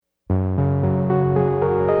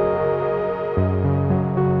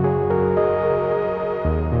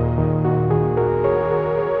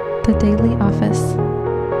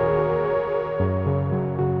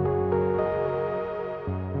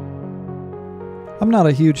I'm not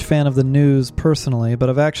a huge fan of the news personally, but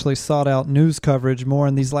I've actually sought out news coverage more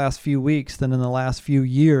in these last few weeks than in the last few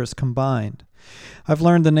years combined. I've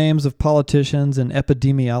learned the names of politicians and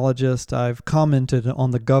epidemiologists. I've commented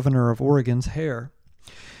on the governor of Oregon's hair.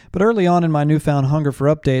 But early on in my newfound hunger for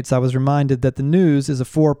updates, I was reminded that the news is a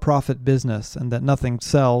for-profit business and that nothing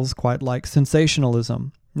sells quite like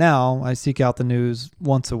sensationalism. Now I seek out the news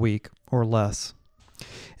once a week or less.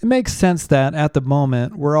 It makes sense that, at the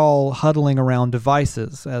moment, we're all huddling around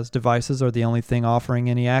devices, as devices are the only thing offering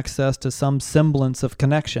any access to some semblance of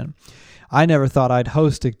connection. I never thought I'd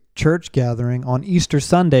host a church gathering on Easter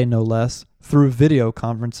Sunday, no less, through video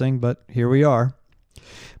conferencing, but here we are.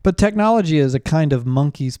 But technology is a kind of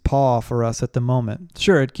monkey's paw for us at the moment.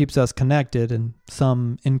 Sure, it keeps us connected in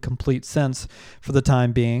some incomplete sense for the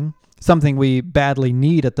time being, something we badly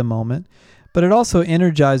need at the moment, but it also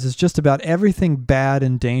energizes just about everything bad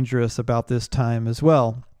and dangerous about this time as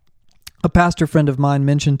well. A pastor friend of mine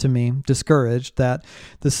mentioned to me, discouraged, that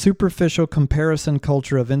the superficial comparison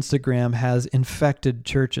culture of Instagram has infected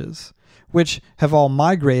churches, which have all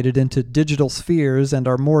migrated into digital spheres and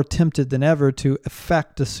are more tempted than ever to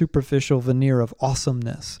affect a superficial veneer of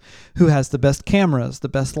awesomeness. Who has the best cameras, the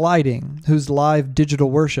best lighting, whose live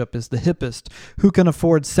digital worship is the hippest, who can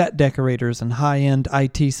afford set decorators and high-end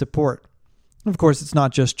IT support. Of course, it's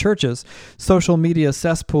not just churches. Social media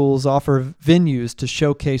cesspools offer venues to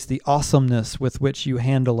showcase the awesomeness with which you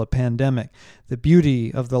handle a pandemic, the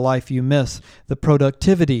beauty of the life you miss, the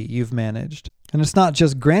productivity you've managed. And it's not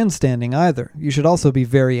just grandstanding either. You should also be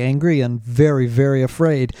very angry and very, very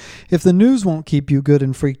afraid. If the news won't keep you good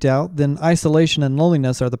and freaked out, then isolation and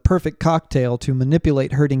loneliness are the perfect cocktail to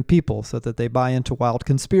manipulate hurting people so that they buy into wild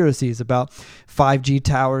conspiracies about 5G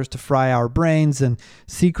towers to fry our brains and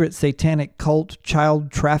secret satanic cult child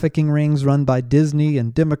trafficking rings run by Disney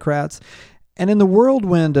and Democrats. And in the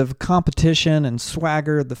whirlwind of competition and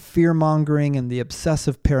swagger, the fear-mongering and the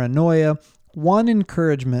obsessive paranoia, one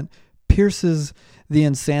encouragement pierces the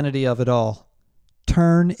insanity of it all.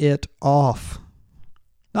 Turn it off.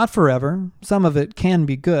 Not forever. Some of it can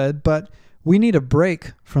be good, but we need a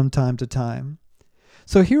break from time to time.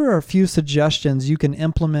 So here are a few suggestions you can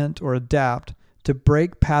implement or adapt to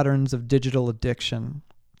break patterns of digital addiction.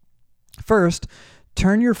 First,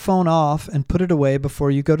 turn your phone off and put it away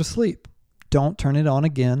before you go to sleep. Don't turn it on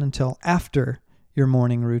again until after your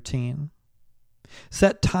morning routine.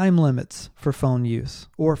 Set time limits for phone use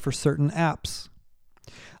or for certain apps.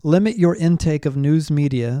 Limit your intake of news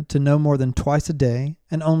media to no more than twice a day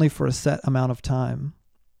and only for a set amount of time.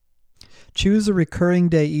 Choose a recurring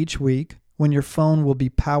day each week when your phone will be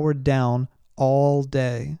powered down all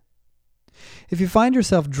day. If you find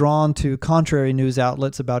yourself drawn to contrary news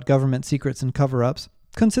outlets about government secrets and cover-ups,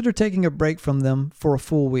 consider taking a break from them for a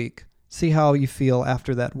full week. See how you feel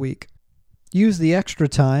after that week. Use the extra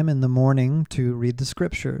time in the morning to read the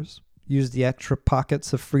scriptures. Use the extra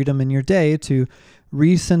pockets of freedom in your day to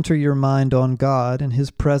recenter your mind on God and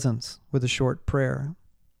His presence with a short prayer.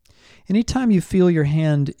 Anytime you feel your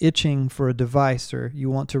hand itching for a device or you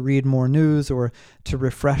want to read more news or to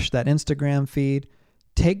refresh that Instagram feed,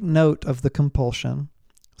 take note of the compulsion,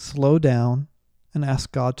 slow down, and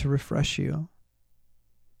ask God to refresh you.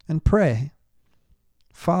 And pray,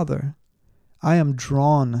 Father, I am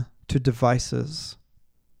drawn to devices,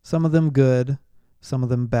 some of them good, some of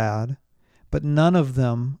them bad, but none of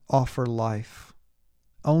them offer life.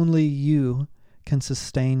 Only you can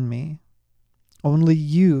sustain me. Only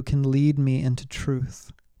you can lead me into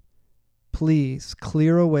truth. Please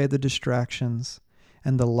clear away the distractions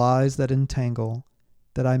and the lies that entangle,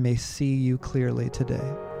 that I may see you clearly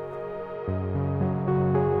today.